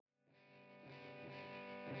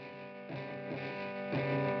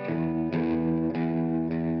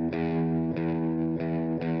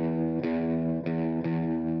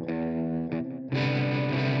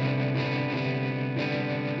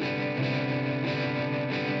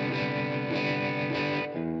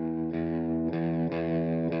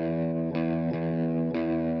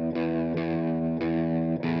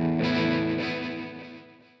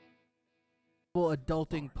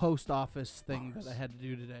insulting post office thing that I had to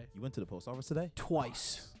do today. You went to the post office today?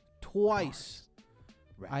 Twice.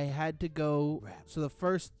 Rap. I had to go. Rap. So the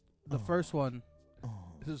first one. Oh.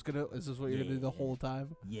 Is this what you're gonna do the whole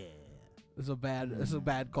time? Yeah. This is a bad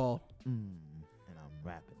call. And I'm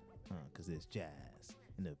rapping because there's jazz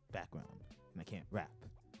in the background and I can't rap.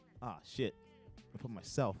 Ah, shit. I put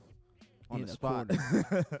myself on In the a spot.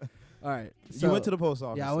 All right. You went to the post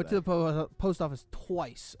office. Yeah, I went to the post office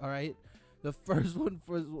twice. All right. The first one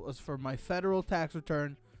was for my federal tax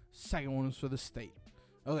return. Second one was for the state.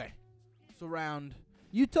 Okay. So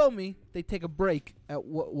you told me they take a break at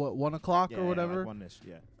what 1 o'clock or whatever. Like 1-ish,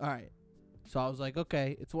 yeah. All right. So I was like,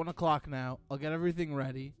 okay, it's 1 o'clock now. I'll get everything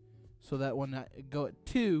ready so that when I go at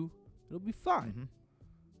 2, it'll be fine. Mm-hmm.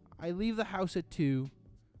 I leave the house at 2.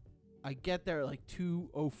 I get there at like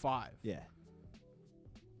 2:05. Yeah.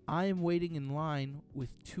 I am waiting in line with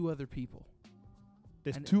 2 other people.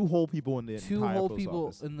 There's And 2 whole people in the entire 2 whole post people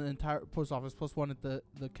office. in the entire post office plus 1 at the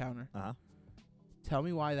counter. Uh-huh. Tell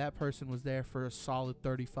me why that person was there for a solid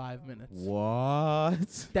 35 minutes.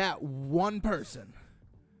 What? That one person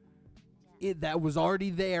that was already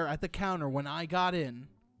there at the counter when I got in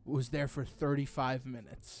was there for 35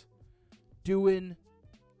 minutes. Doing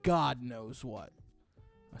God knows what.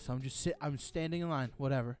 So I'm standing in line,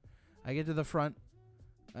 whatever. I get to the front,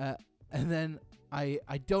 and then I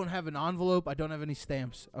don't have an envelope. I don't have any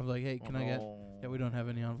stamps. I was like, hey, can I get... Yeah, we don't have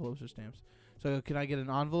any envelopes or stamps. So I go, can I get an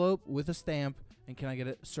envelope with a stamp, and can I get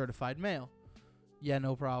it certified mail? Yeah,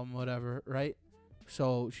 no problem, whatever, right?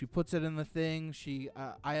 So she puts it in the thing.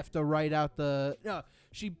 I have to write out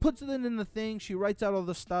she puts it in the thing. She writes out all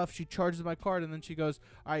the stuff. She charges my card, and then she goes,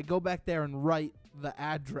 all right, go back there and write the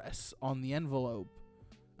address on the envelope,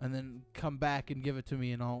 and then come back and give it to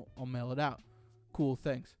me, and I'll mail it out. Cool,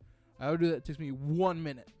 thanks. I would do that. It takes me 1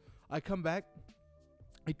 minute. I come back.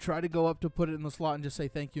 I try to go up to put it in the slot and just say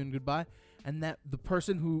thank you and goodbye. And that the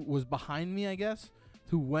person who was behind me, I guess,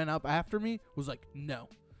 who went up after me, was like, no,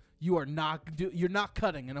 you're not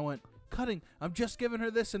cutting. And I went, cutting? I'm just giving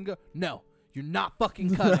her this and go, no, you're not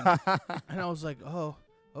fucking cutting. And I was like, oh,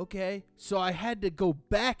 okay. So I had to go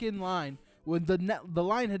back in line when the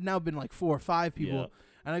line had now been like 4 or 5 people. Yeah.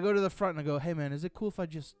 And I go to the front and I go, hey, man, is it cool if I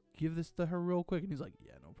just give this to her real quick? And he's like,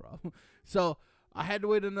 yeah, no problem. So I had to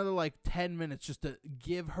wait another like 10 minutes just to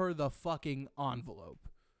give her the fucking envelope.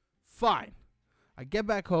 Fine. I get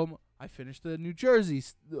back home. I finish the New Jersey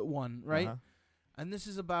one, right? Uh-huh. And this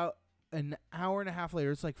is about an hour and a half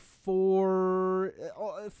later. It's like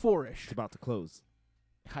 4-ish. It's about to close.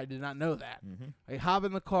 I did not know that. Mm-hmm. I hop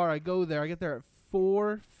in the car. I go there. I get there at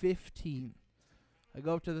 4:15. I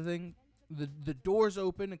go up to the thing. The door's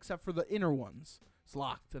open except for the inner ones. It's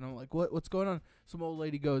locked. And I'm like, what's going on? Some old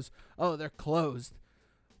lady goes, oh, they're closed.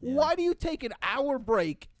 Yeah. Why do you take an hour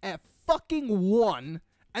break at fucking 1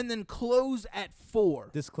 and then close at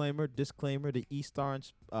 4? Disclaimer, the East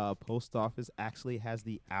Orange post office actually has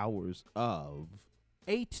the hours of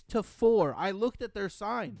 8 to 4. I looked at their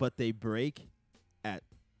sign. but they break at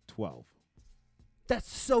 12. That's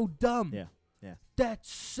so dumb. Yeah. That's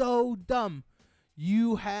so dumb.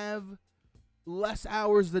 You have less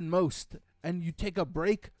hours than most, and you take a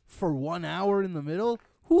break for 1 hour in the middle?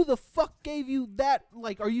 Who the fuck gave you that?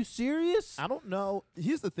 Like, are you serious? I don't know.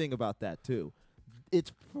 Here's the thing about that, too.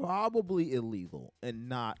 It's probably illegal and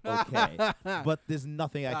not okay, but there's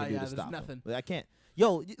nothing I can do to stop it. Nothing. I can't.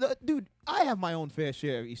 Yo, dude, I have my own fair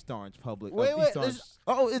share of East Orange public. Wait, East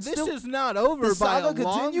Orange. this is not over the by a saga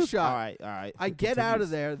long continues? shot. All right. I It get out of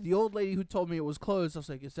continues. there. The old lady who told me it was closed, I was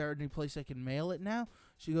like, is there any place I can mail it now?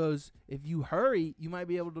 She goes, if you hurry, you might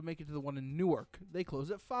be able to make it to the one in Newark. They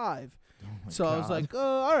close at 5. Oh my So I was God. like,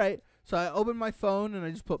 oh, all right. So I opened my phone and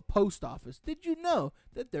I just put post office. Did you know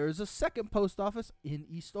that there is a second post office in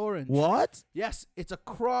East Orange? What? Yes, it's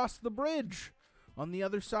across the bridge on the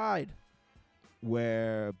other side.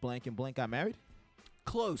 Where blank and blank got married?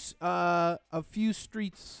 Close. A few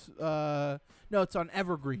streets. No, it's on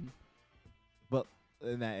Evergreen. But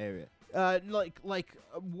in that area.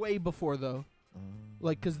 Way before though.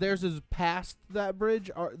 Like, cause theirs is past that bridge.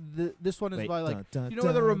 Or this one is Wait, by like. dun, dun, you know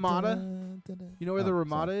where the dun, Ramada? dun, dun, dun. You know where the Oh,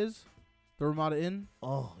 Ramada sorry. is? The Ramada Inn.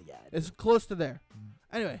 Oh yeah. It's close to there.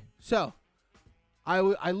 Anyway, so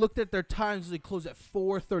I looked at their times. They close at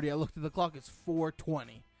 4:30. I looked at the clock. It's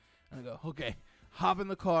 4:20. And I go, okay, hop in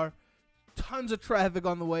the car. Tons of traffic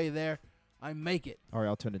on the way there. I make it All right,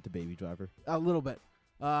 I'll turn it to Baby Driver. a little bit.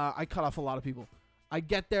 I cut off a lot of people. I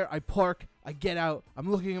get there. I park. I get out. I'm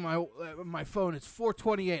looking at my phone. It's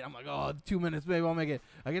 4:28. I'm like, oh, 2 minutes. Maybe I'll make it.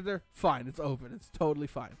 I get there. Fine. It's open. It's totally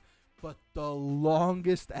fine. But the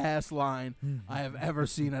longest ass line I have ever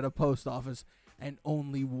seen at a post office, and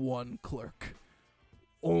only one clerk.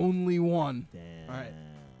 only one. Damn. All right.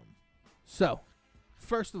 So,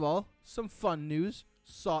 first of all, some fun news.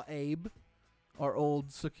 Saw Abe, our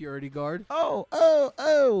old security guard.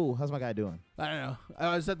 Oh. How's my guy doing? I don't know.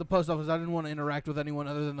 I was at the post office. I didn't want to interact with anyone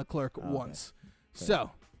other than the clerk once. Okay.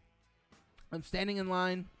 So, I'm standing in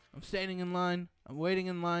line. I'm waiting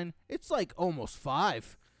in line. It's like almost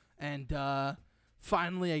 5. And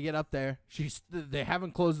finally I get up there. They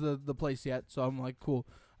haven't closed the place yet, so I'm like, cool.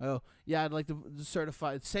 I go, yeah, I'd like to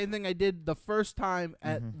certify. Same thing I did the first time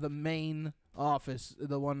at the main office,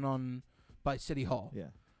 the one by City Hall.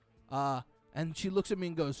 Yeah. And she looks at me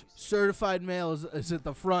and goes, certified mail is at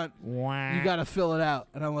the front. Wow. You got to fill it out.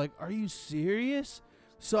 And I'm like, are you serious?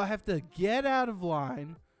 So I have to get out of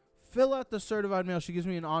line, fill out the certified mail. She gives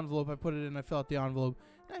me an envelope. I put it in. I fill out the envelope.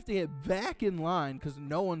 I have to get back in line because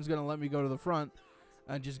no one's going to let me go to the front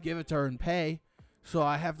and just give it to her and pay. So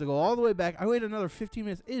I have to go all the way back. I wait another 15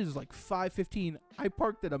 minutes. It is like 5:15. I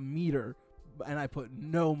parked at a meter, and I put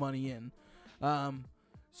no money in.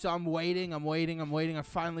 So I'm waiting. I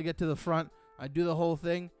finally get to the front. I do the whole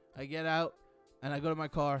thing. I get out, and I go to my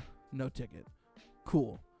car. No ticket.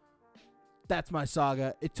 Cool. That's my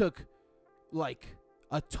saga. It took like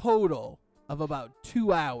a total of about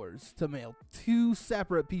 2 hours to mail 2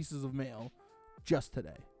 separate pieces of mail just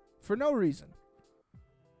today. For no reason.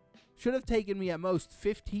 Should have taken me at most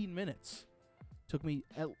 15 minutes. Took me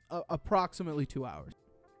approximately 2 hours.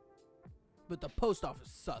 But the post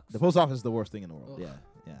office sucks. The post office is the worst thing in the world. Ugh.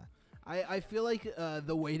 Yeah. I feel like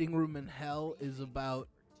the waiting room in hell is about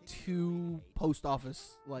 2 post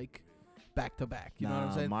office, like, back to back. You know what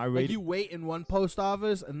I'm saying? Like, you wait in one post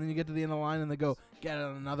office, and then you get to the end of the line, and they go, get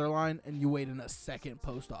on another line, and you wait in a second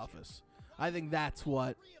post office. I think that's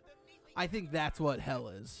what hell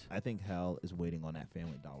is. I think hell is waiting on that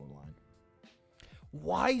Family Dollar line.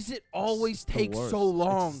 Why does it always take so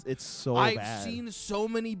long? It's so I've bad. seen so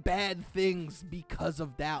many bad things because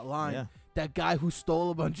of that line. Yeah. That guy who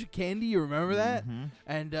stole a bunch of candy, you remember that? Mm-hmm.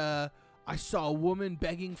 And I saw a woman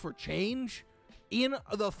begging for change in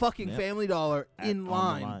the fucking Family Dollar in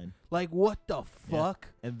line. Like, what the fuck?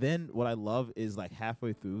 Yeah. And then what I love is, like,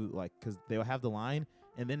 halfway through, like, because they'll have the line,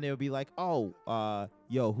 and then they'll be like, oh,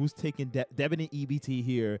 yo, who's taking debit and EBT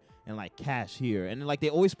here and, like, cash here? And, like, they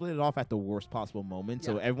always split it off at the worst possible moment,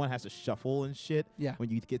 so everyone has to shuffle and shit. Yeah. When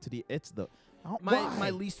you get to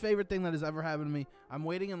my least favorite thing that has ever happened to me, I'm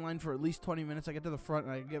waiting in line for at least 20 minutes. I get to the front,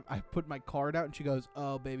 and I put my card out, and she goes,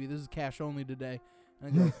 oh, baby, this is cash only today.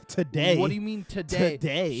 And I go, today? What do you mean today?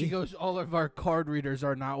 Today? She goes, all of our card readers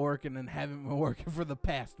are not working and haven't been working for the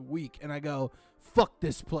past week. And I go, fuck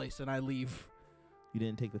this place, and I leave. You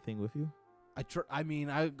didn't take the thing with you? I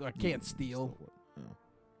can't steal. Yeah.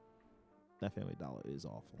 That Family Dollar is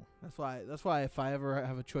awful. That's why if I ever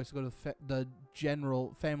have a choice to go to the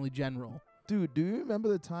Family General. Dude, do you remember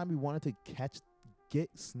the time we wanted to get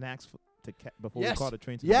snacks before we caught a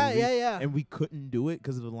train to the movie? Yeah. And we couldn't do it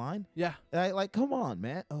because of the line? Yeah. Like, come on,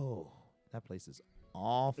 man. Oh, that place is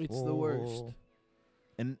awful. It's the worst.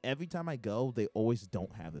 And every time I go, they always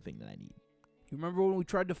don't have the thing that I need. You remember when we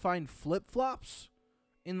tried to find flip-flops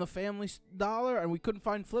in the Family Dollar and we couldn't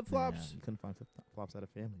find flip-flops? Yeah, you couldn't find flip-flops at a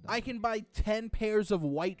Family Dollar. I can buy 10 pairs of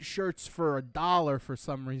white shirts for $1 for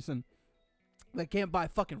some reason. I can't buy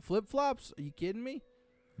fucking flip-flops? Are you kidding me?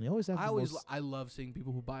 They always have I love seeing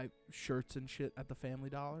people who buy shirts and shit at the Family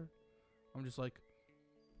Dollar. I'm just like,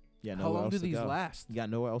 how long do these last? You got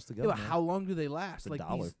nowhere else to go. Yeah, how long do they last? It's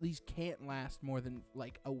 $1. These can't last more than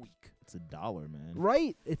like a week. It's $1, man.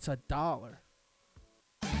 Right? It's $1.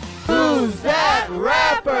 Who's that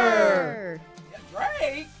rapper?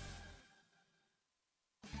 Drake.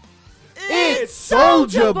 It's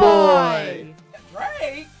Soulja Boy.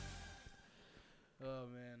 Drake. Oh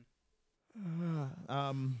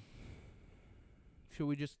man. Should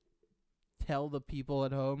we just tell the people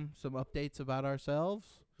at home some updates about ourselves?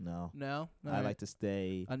 No. No? I like to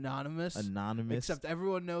stay anonymous. Except Except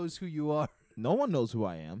everyone knows who you are. no one knows who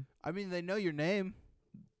I am. I mean, they know your name.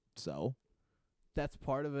 So that's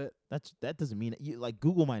part of it. That doesn't mean you like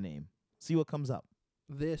Google my name. See what comes up.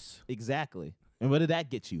 This. Exactly. And what did that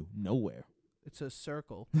get you? Nowhere. It's a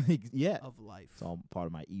circle yeah. of life. It's all part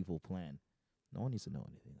of my evil plan. No one needs to know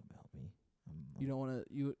anything about me. You don't want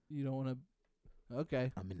to. You don't want to.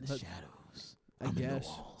 Okay. I'm in the shadows. I I'm guess. in the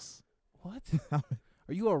walls. What?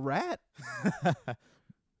 Are you a rat?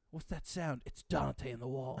 What's that sound? It's Dante in the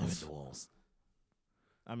walls. I'm in the walls.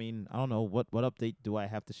 I mean, I don't know. What update do I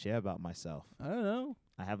have to share about myself? I don't know.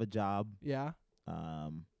 I have a job. Yeah.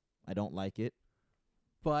 I don't like it.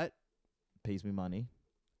 But. Pays me money.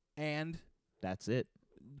 And. That's it.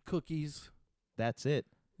 Cookies. That's it.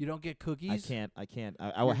 You don't get cookies? I can't. I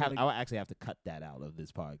You're would have. gonna- I would actually have to cut that out of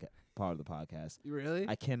this part of the podcast. You really?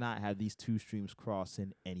 I cannot have these two streams cross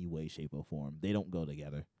in any way, shape, or form. They don't go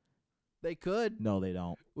together. They could. No, they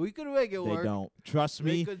don't. We could make it They work. don't. Trust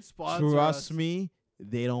They me. could sponsor Trust us. me.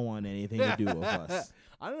 They don't want anything to do with us.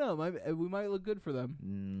 I don't know. We might look good for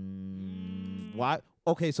them. Why?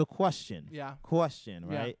 Okay, so question. Yeah. Question,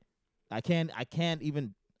 Yeah. right? I can't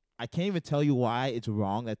even tell you why it's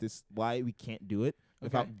wrong why we can't do it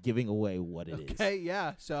without giving away what it is. Okay,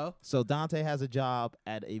 yeah. So Dante has a job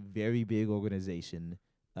at a very big organization.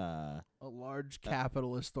 A large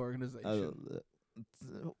capitalist organization.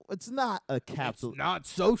 It's not a capital. It's not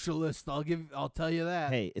socialist. I'll tell you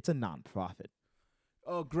that. Hey, it's a nonprofit.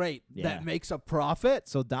 Oh, great. Yeah. That makes a profit?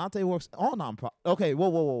 So Dante works all nonprofit. Okay,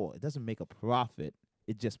 whoa. It doesn't make a profit.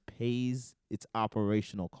 It just pays its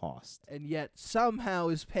operational cost. And yet somehow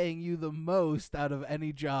is paying you the most out of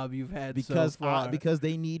any job you've had Because so far. because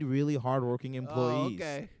they need really hardworking employees.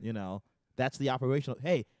 okay. You know, that's the operational.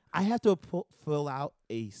 Hey, I have to fill out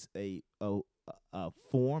a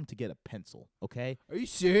form to get a pencil. Okay. Are you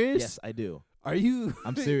serious? Yes, I do. Are you?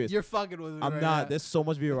 I'm serious. You're fucking with me. I'm right not. now. There's so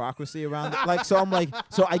much bureaucracy around it.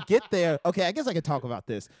 So I get there. Okay, I guess I can talk about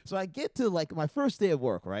this. So I get to my first day of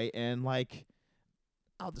work, right? And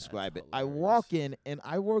I'll describe it. I walk in and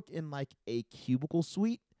I work in a cubicle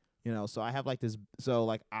suite, so I have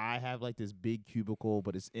this big cubicle,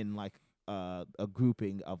 but it's in a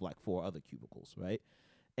grouping of 4 other cubicles, right?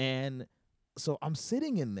 And so I'm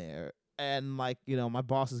sitting in there and my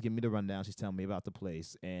boss is giving me the rundown. She's telling me about the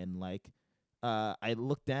place and I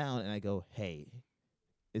look down and I go, "Hey,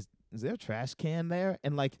 is there a trash can there?"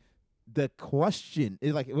 And the question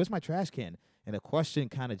is where's my trash can? And the question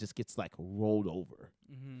kind of just gets rolled over.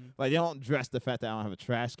 Mm-hmm. They don't address the fact that I don't have a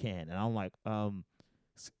trash can. And I'm and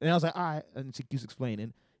I was like, all right. And she keeps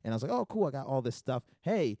explaining. And I was like, oh, cool. I got all this stuff.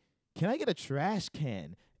 Hey, can I get a trash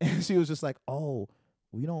can? And she was just like, oh,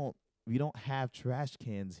 we don't have trash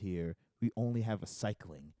cans here. We only have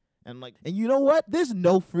recycling. And and you know what? There's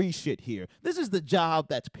no free shit here. This is the job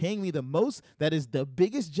that's paying me the most. That is the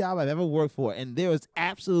biggest job I've ever worked for. And there is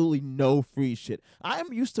absolutely no free shit.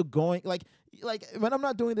 I'm used to going when I'm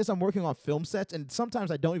not doing this, I'm working on film sets, and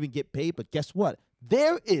sometimes I don't even get paid. But guess what?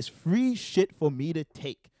 There is free shit for me to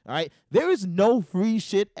take. All right, there is no free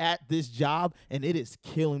shit at this job, and it is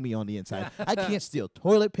killing me on the inside. I can't steal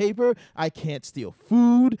toilet paper. I can't steal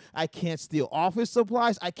food. I can't steal office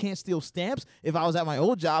supplies. I can't steal stamps. If I was at my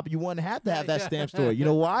old job, you wouldn't have to have that stamp store. You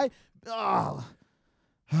know why? Oh.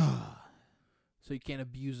 So you can't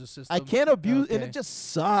abuse the system? I can't abuse, and Okay. it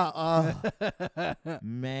just sucks.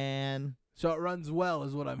 Man. So it runs well,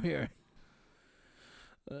 is what I'm hearing.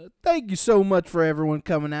 Thank you so much for everyone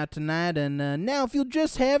coming out tonight. And now, if you'll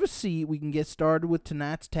just have a seat, we can get started with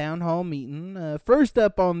tonight's town hall meeting. First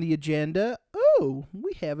up on the agenda,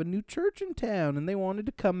 we have a new church in town, and they wanted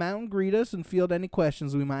to come out and greet us and field any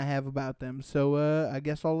questions we might have about them. So I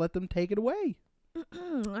guess I'll let them take it away.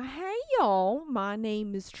 Hey y'all, my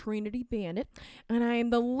name is Trinity Bennett, and I am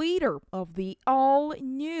the leader of the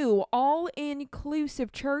all-new,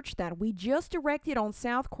 all-inclusive church that we just erected on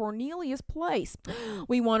South Cornelius Place.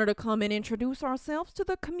 We wanted to come and introduce ourselves to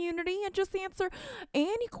the community and just answer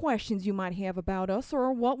any questions you might have about us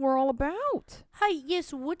or what we're all about. Hi,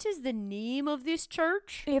 yes, what is the name of this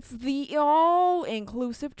church? It's the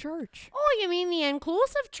all-inclusive church. Oh, you mean the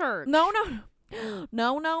inclusive church? No.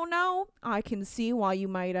 I can see why you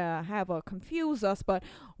might have confused us, but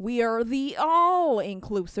we are the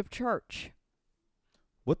all-inclusive church.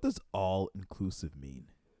 What does all inclusive mean?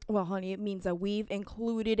 Well, honey, it means that we've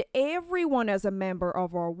included everyone as a member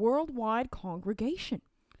of our worldwide congregation.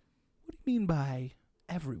 What do you mean by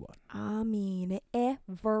everyone? I mean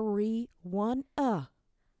everyone.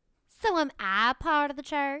 So am I part of the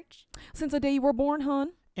church? Since the day you were born,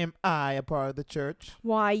 hon? Am I a part of the church?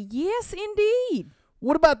 Why, yes, indeed.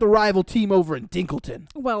 What about the rival team over in Dinkleton?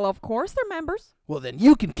 Well, of course they're members. Well, then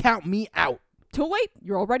you can count me out. Too late.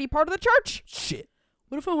 You're already part of the church. Shit.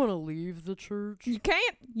 What if I want to leave the church? You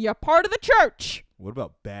can't. You're part of the church. What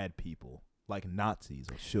about bad people, like Nazis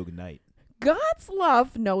or Suge Knight? God's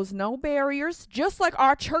love knows no barriers, just like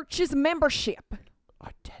our church's membership.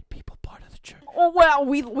 Are dead people part of the church? Oh, well,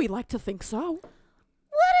 we like to think so.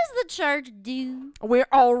 What does the church do? We're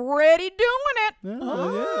already doing it.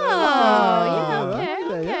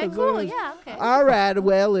 Cool, yeah, okay. All right,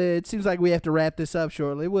 well, it seems like we have to wrap this up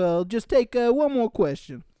shortly. We'll just take one more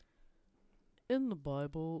question. In the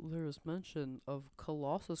Bible, there is mention of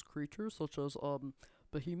colossus creatures such as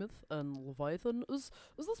Behemoth and Leviathan. Is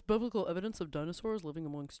this biblical evidence of dinosaurs living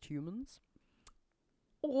amongst humans?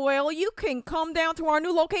 Well, you can come down to our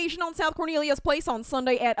new location on South Cornelius Place on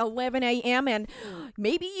Sunday at 11 a.m. and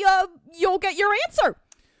maybe you'll get your answer.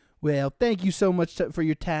 Well, thank you so much for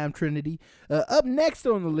your time, Trinity. Up next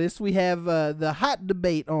on the list, we have the hot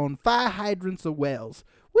debate on fire hydrants or wells.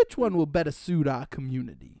 Which one will better suit our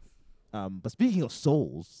community? But speaking of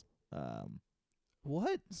souls,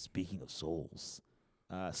 What? speaking of souls,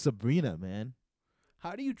 Sabrina, man.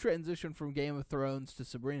 How do you transition from Game of Thrones to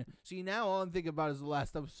Sabrina? See, now all I'm thinking about is the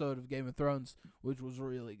last episode of Game of Thrones, which was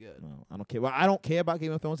really good. Well, I don't care. Well, I don't care about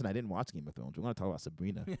Game of Thrones, and I didn't watch Game of Thrones. We're gonna talk about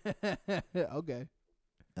Sabrina. Okay,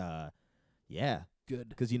 Yeah, good.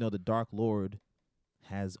 because the Dark Lord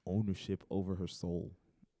has ownership over her soul.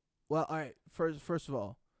 Well, all right. First of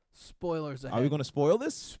all, spoilers ahead. Are we gonna spoil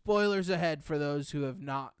this? Spoilers ahead for those who have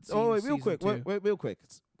not seen Oh, wait, real season quick. 2. Wait, real quick.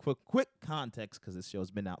 For quick context, because this show's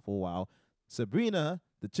been out for a while. Sabrina,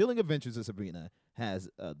 The Chilling Adventures of Sabrina, has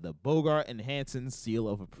the Bogart and Hanson seal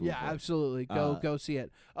of approval. Yeah, absolutely. Go see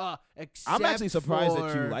it. Except I'm actually surprised that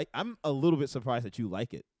you for- like. I'm a little bit surprised that you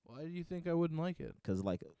like it, Why do you think I wouldn't like it? because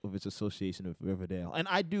like of its association with Riverdale, and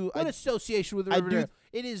I do. What association with I do- Riverdale?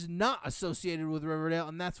 It is not associated with Riverdale,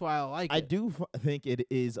 and that's why I like I it. do think it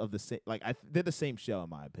is of the same. Like they're the same show in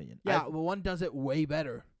my opinion. Yeah, but one does it way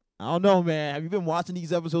better. I don't know, man. Have you been watching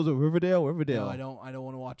these episodes of Riverdale? Riverdale. No, I don't. I don't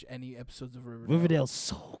want to watch any episodes of Riverdale. Riverdale's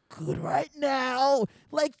so good right now.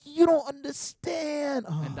 Like you don't understand.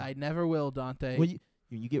 And I never will, Dante, when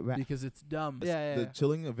you get because it's dumb. The Yeah.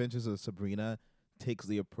 Chilling Adventures of Sabrina takes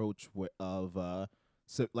the approach of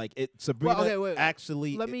Sabrina okay, wait.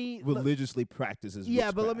 actually Let me- religiously practices.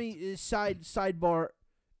 Yeah, but let witchcraft. me sidebar.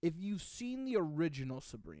 If you've seen the original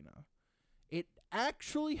Sabrina, it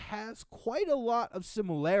actually has quite a lot of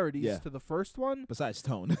similarities Yeah. to the first one. Besides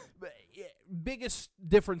tone. But, biggest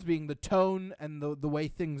difference being the tone and the way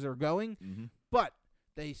things are going. Mm-hmm. But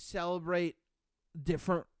they celebrate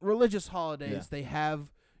different religious holidays. Yeah. They have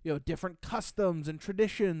different customs and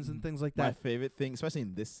traditions and things like My that. favorite thing, especially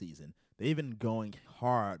in this season, they've been going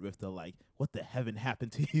hard with the what the heaven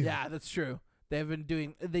happened to you? Yeah, that's true. They've been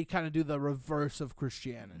doing. They kind of do the reverse of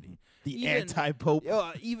Christianity. The Even- anti-pope.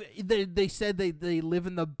 Even they said they live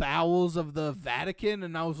in the bowels of the Vatican,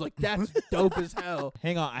 and I was like, that's dope as hell.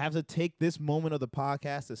 Hang on, I have to take this moment of the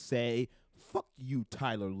podcast to say, fuck you,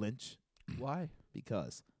 Tyler Lynch, Why?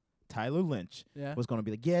 because Tyler Lynch Yeah. was gonna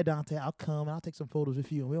be like, yeah, Dante, I'll come and I'll take some photos with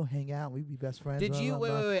you and we'll hang out and we'll be best friends. Did blah, you? blah,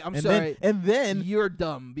 Wait. blah." I'm and sorry. and then You're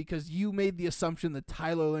dumb because you made the assumption that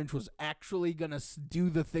Tyler Lynch was actually gonna do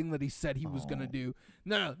the thing that he said he was gonna Oh. do.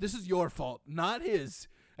 No, this is your fault, not his.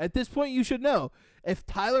 At this point, you should know if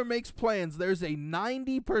Tyler makes plans, there's a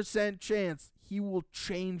 90% chance he will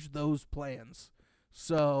change those plans.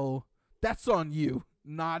 So that's on you,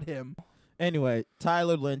 not him. anyway,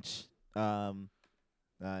 Tyler Lynch, and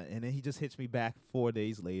then he just hits me back 4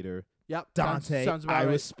 days later. Yep. Dante, sounds about I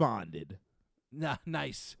right. responded. Nah,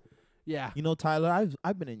 nice. Yeah. Tyler,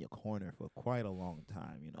 I've been in your corner for quite a long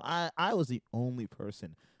time. I was the only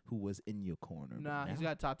person who was in your corner. but Nah, he's now-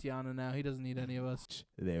 got Tatiana now. He doesn't need any of us.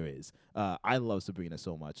 There is. I love Sabrina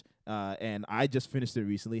so much. And I just finished it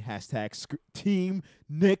recently. # Team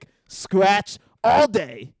Nick Scratch all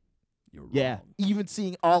day. You're wrong. Yeah, even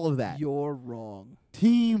seeing all of that. You're wrong.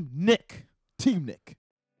 Team Nick. Team Nick.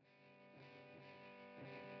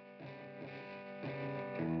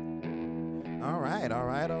 All right.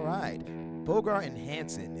 Bogart and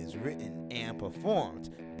Hanson is written and performed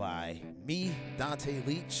by me, Dante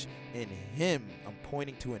Leach, and him. I'm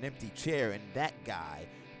pointing to an empty chair, and that guy,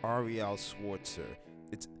 Ariel Schwartzer.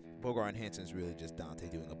 It's Bogart and Hanson's really just Dante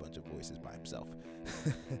doing a bunch of voices by himself.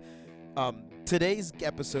 Today's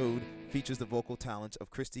episode features the vocal talents of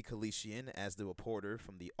Christy Kalisian as the reporter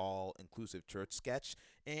from the All Inclusive Church sketch,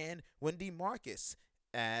 and Wendy Marcus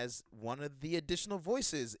as one of the additional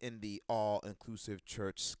voices in the All Inclusive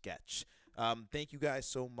Church sketch. Thank you guys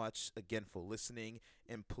so much again for listening,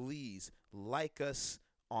 and please like us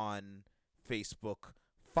on Facebook,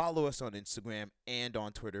 follow us on Instagram and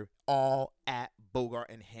on Twitter, all at Bogart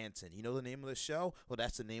and Hanson. You know the name of the show? Well,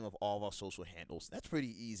 that's the name of all of our social handles. That's pretty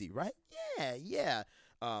easy, right? Yeah.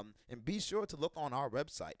 And be sure to look on our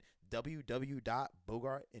website,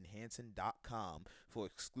 www.bogartandhanson.com, for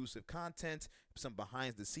exclusive content, some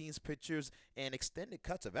behind-the-scenes pictures, and extended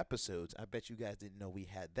cuts of episodes. I bet you guys didn't know we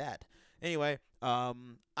had that. Anyway,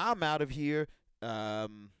 I'm out of here.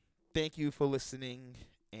 Thank you for listening,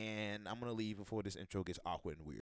 and I'm going to leave before this intro gets awkward and weird.